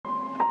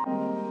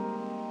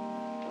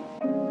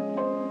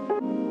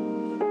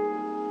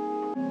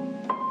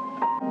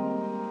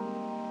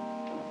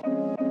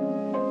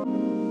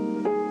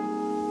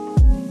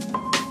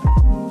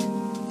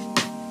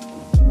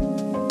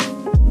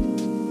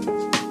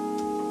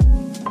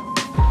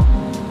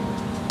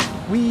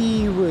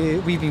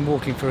We've been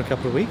walking for a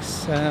couple of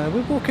weeks.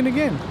 We're walking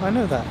again. I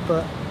know that,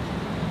 but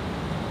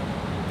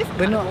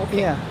we're not. Walking.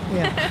 Yeah.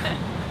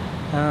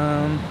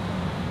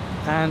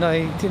 And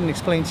I didn't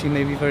explain to you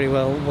maybe very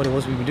well what it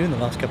was we were doing the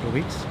last couple of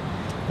weeks,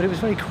 but it was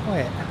very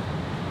quiet.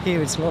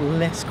 Here it's a lot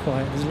less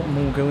quiet. There's a lot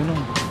more going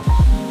on.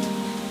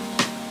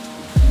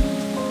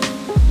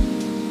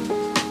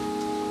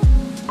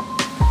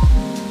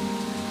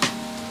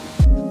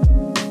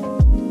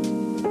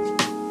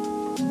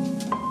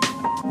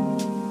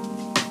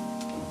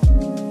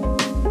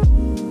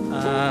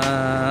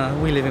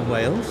 We live in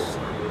Wales.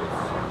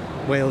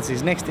 Wales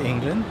is next to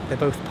England. They're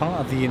both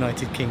part of the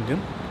United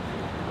Kingdom.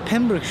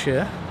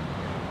 Pembrokeshire,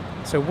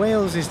 so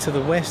Wales is to the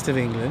west of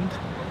England.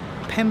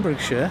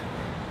 Pembrokeshire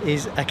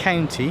is a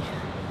county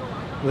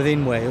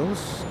within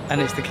Wales, and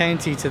it's the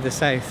county to the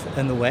south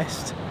and the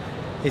west.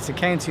 It's a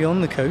county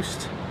on the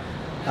coast.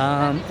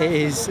 It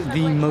is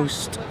the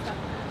most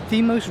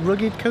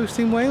rugged coast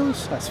in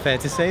Wales. That's fair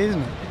to say,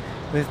 isn't it?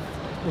 With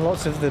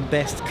lots of the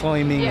best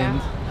climbing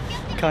and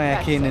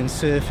kayaking and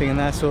surfing and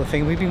that sort of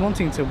thing. We've been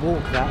wanting to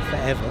walk that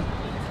forever,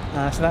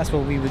 so that's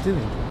what we were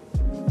doing.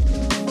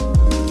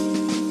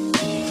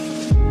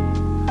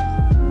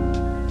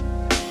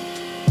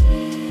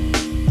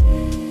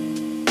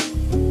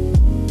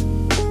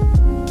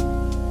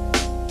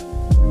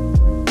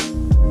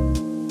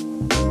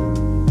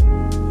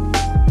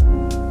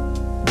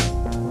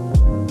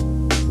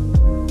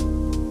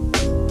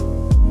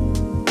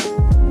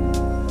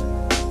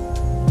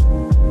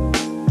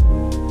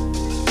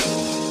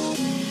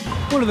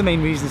 One of the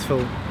main reasons for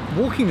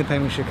walking the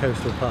Pembrokeshire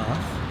Coastal Path,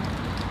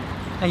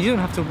 and you don't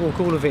have to walk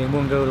all of it in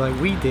one go like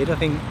we did. I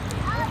think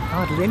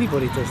hardly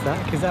anybody does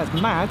that because that's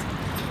mad,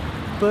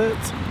 but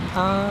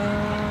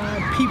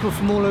people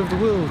from all over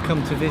the world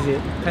come to visit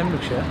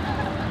Pembrokeshire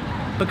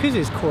because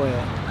it's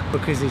quiet,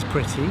 because it's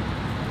pretty,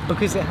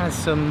 because it has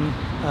some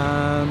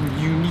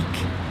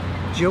unique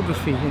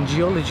geography and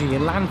geology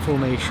and land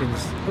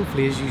formations,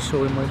 hopefully as you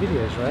saw in my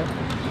videos, right?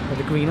 Like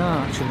the Green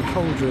Arch and the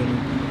Cauldron.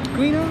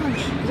 Green Arch,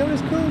 is that what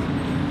it's called?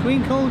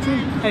 Green Cauldron?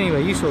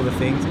 Anyway, you saw the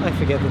things, I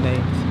forget the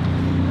names.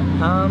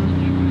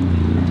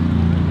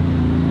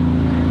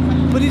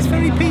 But it's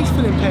very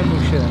peaceful in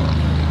Pembrokeshire.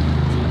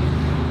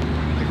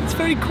 It's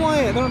very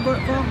quiet, there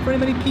aren't very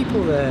many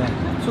people there.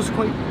 It's also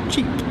quite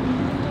cheap.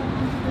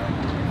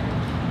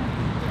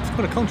 It's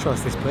quite a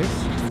contrast, this place.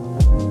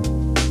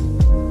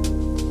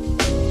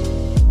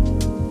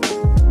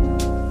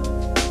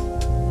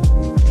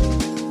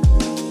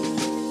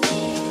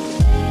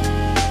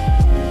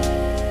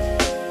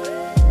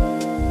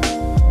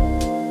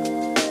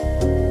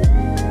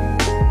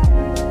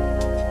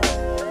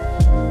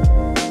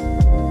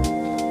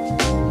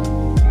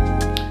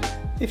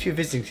 If you're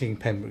visiting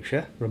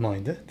Pembrokeshire,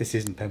 reminder, this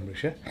isn't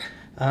Pembrokeshire,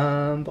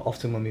 but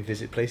often when we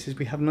visit places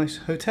we have nice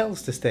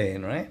hotels to stay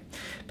in, right?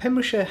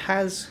 Pembrokeshire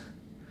has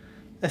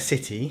a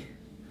city,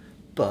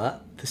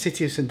 but the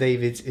city of St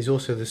David's is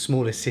also the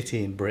smallest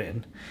city in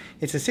Britain.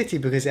 It's a city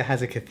because it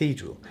has a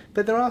cathedral,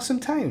 but there are some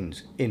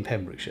towns in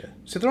Pembrokeshire,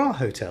 so there are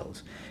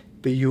hotels.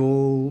 But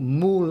you'll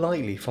more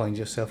likely find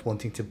yourself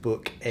wanting to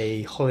book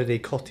a holiday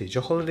cottage, a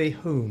holiday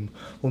home,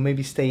 or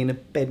maybe stay in a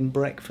bed and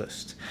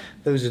breakfast.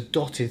 Those are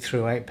dotted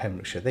throughout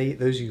Pembrokeshire.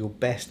 Those are your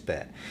best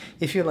bet.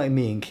 If you're like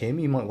me and Kim,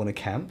 you might want to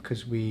camp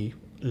because we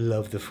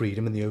love the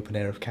freedom and the open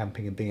air of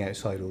camping and being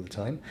outside all the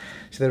time.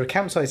 So there are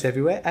campsites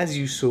everywhere, as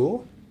you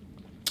saw.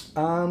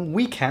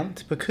 We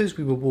camped because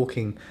we were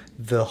walking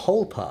the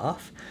whole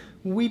path.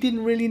 We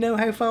didn't really know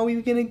how far we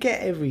were going to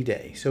get every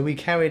day, so we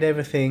carried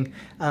everything,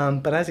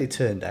 but as it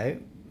turned out,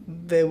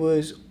 there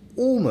was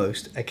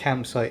almost a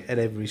campsite at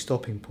every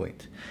stopping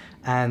point.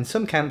 And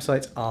some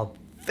campsites are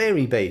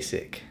very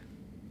basic,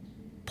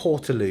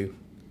 portaloo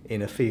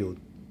in a field,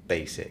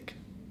 basic,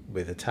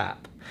 with a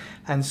tap.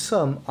 And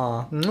some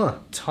are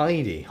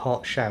tidy,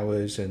 hot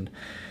showers and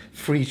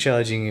free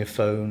charging your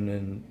phone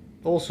and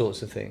all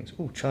sorts of things.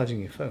 Oh,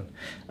 charging your phone.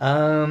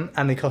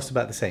 And they cost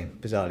about the same,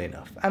 bizarrely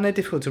enough. And they're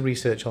difficult to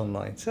research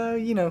online. So,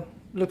 you know,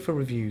 look for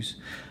reviews.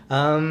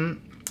 The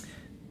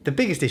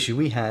biggest issue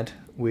we had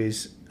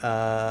was,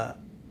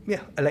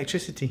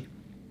 electricity.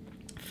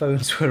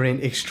 Phones were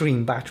in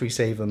extreme battery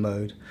saver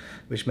mode,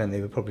 which meant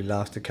they would probably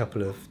last a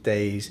couple of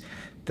days.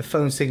 The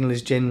phone signal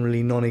is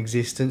generally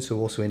non-existent, so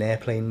also in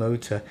airplane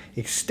mode to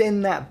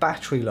extend that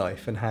battery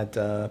life, and had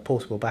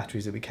portable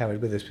batteries that we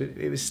carried with us. But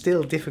it was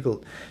still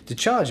difficult to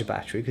charge a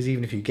battery because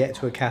even if you get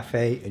to a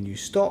cafe and you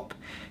stop,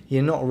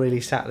 you're not really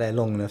sat there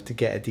long enough to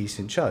get a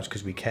decent charge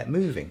because we kept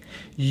moving.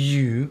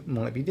 You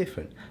might be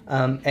different.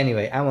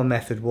 Anyway, our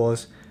method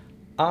was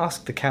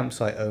ask the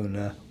campsite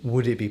owner,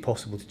 would it be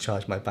possible to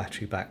charge my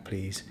battery back,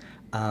 please?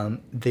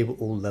 They were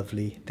all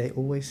lovely. They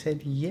always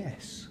said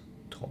yes.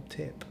 Top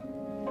tip.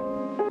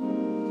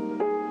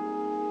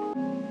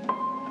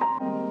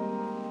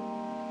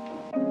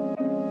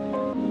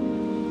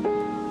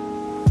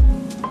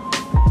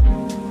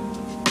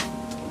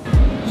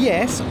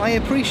 Yes, I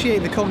appreciate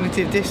the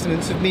cognitive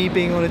dissonance of me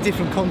being on a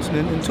different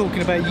continent and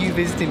talking about you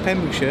visiting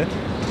Pembrokeshire.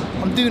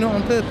 I'm doing it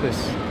on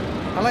purpose.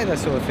 I like that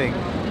sort of thing.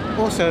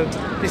 Also,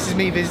 this is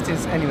me visiting.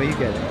 Anyway, you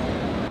get it.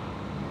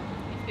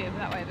 Needs to be over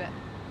that way a bit.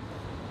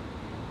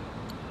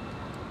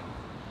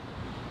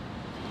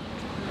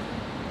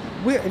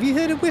 Have you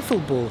heard of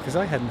wiffle ball? Because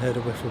I hadn't heard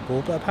of wiffle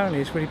ball, but apparently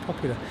it's really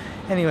popular.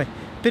 Anyway,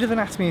 bit of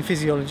anatomy and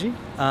physiology.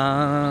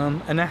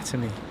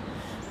 Anatomy.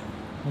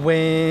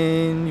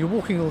 When you're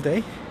walking all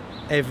day,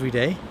 every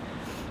day,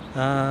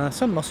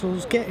 some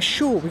muscles get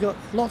short. We've got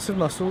lots of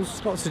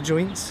muscles, lots of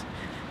joints,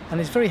 and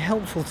it's very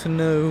helpful to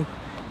know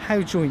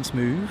how joints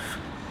move,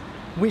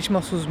 which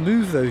muscles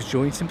move those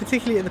joints, and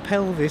particularly at the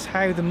pelvis,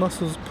 how the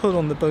muscles pull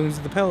on the bones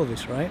of the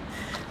pelvis, right?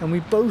 And we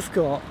both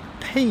got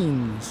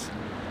pains,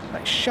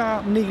 like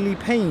sharp, niggly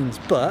pains,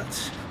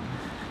 but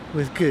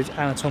with good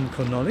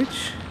anatomical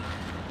knowledge,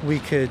 we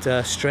could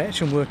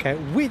stretch and work out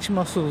which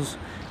muscles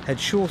had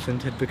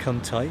shortened, had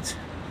become tight,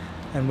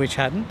 and which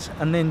hadn't,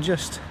 and then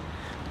just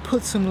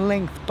put some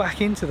length back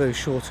into those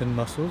shortened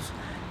muscles.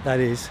 That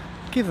is,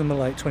 give them a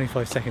like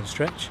 25-second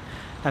stretch,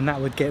 and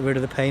that would get rid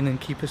of the pain and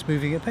keep us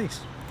moving at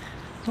pace.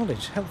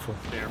 Knowledge, helpful.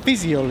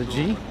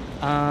 Physiology.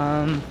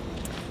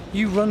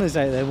 You runners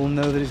out there will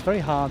know that it's very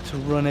hard to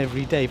run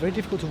every day, very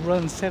difficult to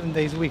run 7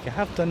 days a week. I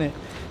have done it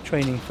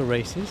training for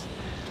races,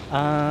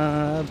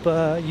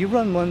 but you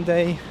run one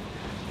day,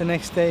 the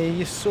next day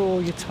you're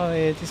sore, you're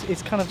tired.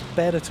 It's kind of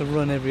better to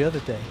run every other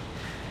day.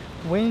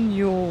 When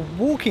you're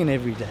walking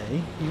every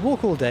day, you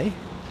walk all day,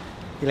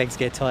 your legs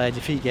get tired,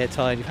 your feet get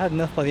tired, you've had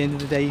enough by the end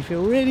of the day, you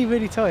feel really,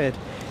 really tired.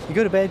 You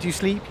go to bed, you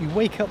sleep, you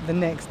wake up the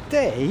next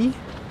day,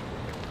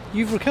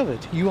 you've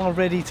recovered. You are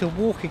ready to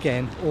walk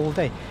again all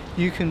day.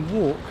 You can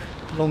walk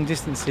long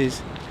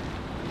distances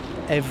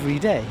every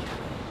day.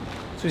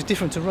 So it's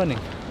different to running.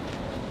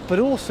 But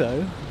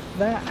also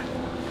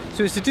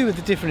so it's to do with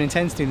the different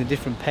intensity and the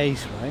different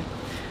pace, right?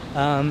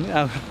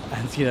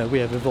 And you know,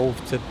 we've evolved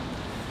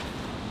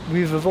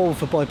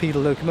for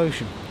bipedal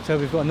locomotion. So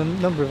we've got a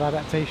number of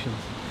adaptations.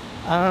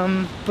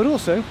 But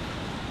also,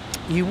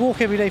 you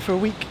walk every day for a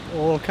week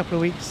or a couple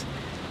of weeks,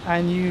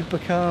 and you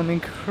become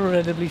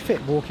incredibly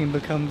fit. Walking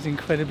becomes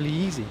incredibly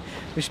easy,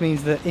 which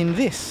means that in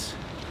this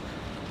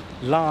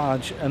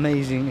large,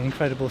 amazing,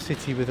 incredible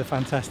city with a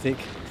fantastic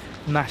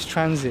mass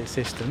transit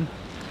system,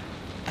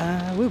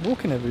 we're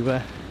walking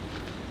everywhere.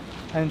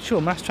 And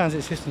sure, mass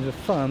transit systems are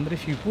fun, but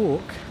if you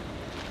walk,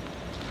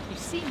 you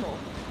see more.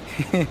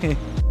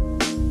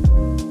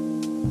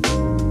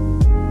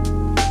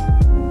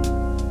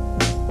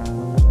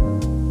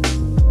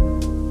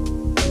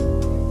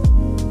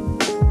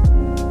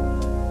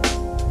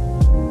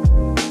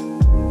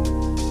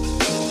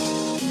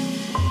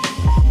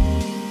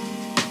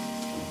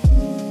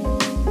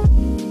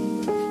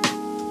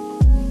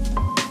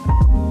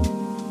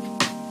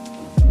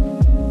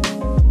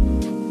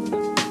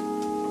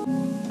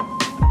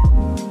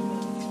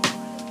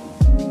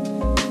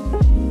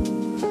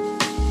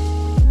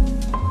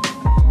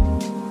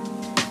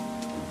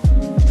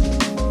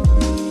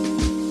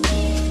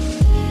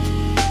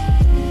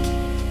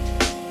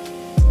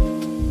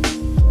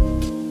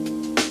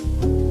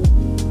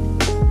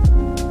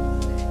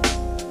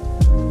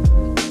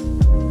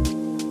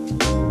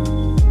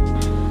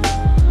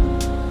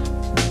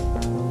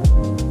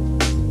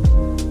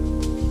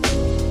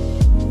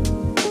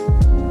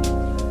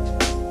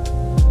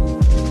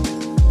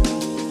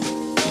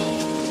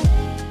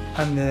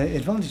 And the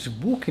advantage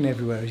of walking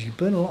everywhere is you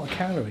burn a lot of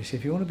calories.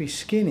 If you want to be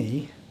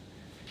skinny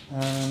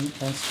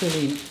and still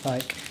eat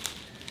like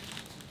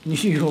New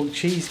York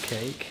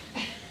cheesecake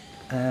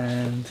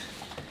and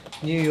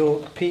New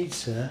York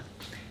pizza,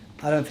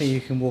 I don't think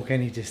you can walk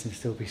any distance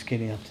still be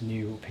skinny after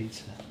New York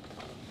pizza.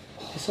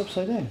 It's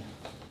upside down.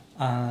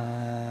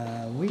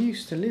 We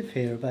used to live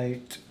here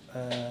about,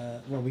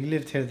 well, we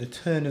lived here at the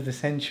turn of the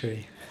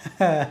century.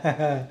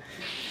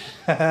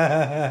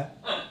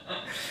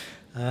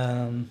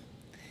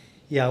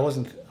 Yeah, I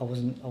wasn't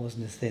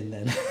as thin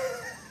then.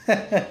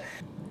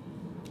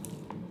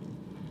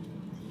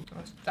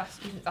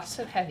 That's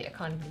so heavy, I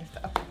can't even lift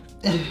it up.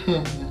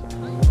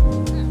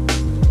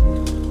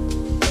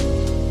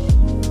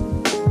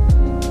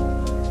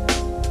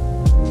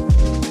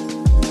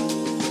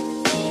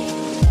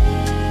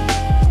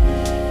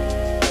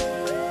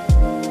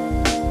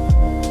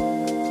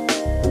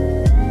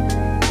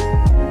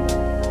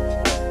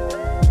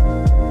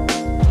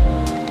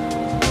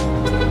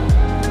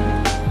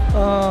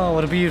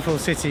 What a beautiful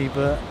city,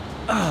 but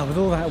with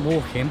all that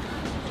walking,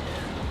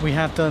 we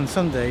have done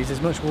some days as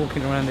much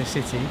walking around this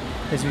city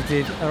as we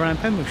did around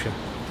Pembrokeshire.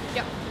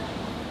 Yep.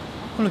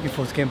 I'm looking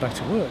forward to getting back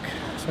to work,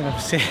 so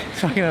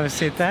I can have a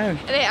sit down.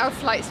 An 8-hour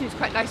flight seems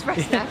quite nice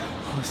rest now.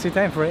 I'll sit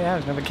down for 8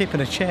 hours and have a kip in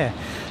a chair.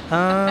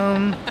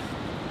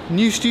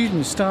 New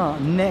students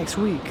start next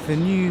week, the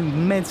new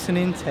medicine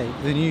intake,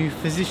 the new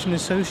physician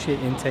associate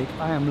intake.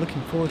 I am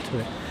looking forward to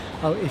it.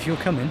 If you're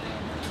coming,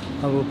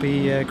 I will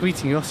be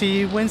greeting you. I'll see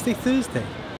you Wednesday, Thursday.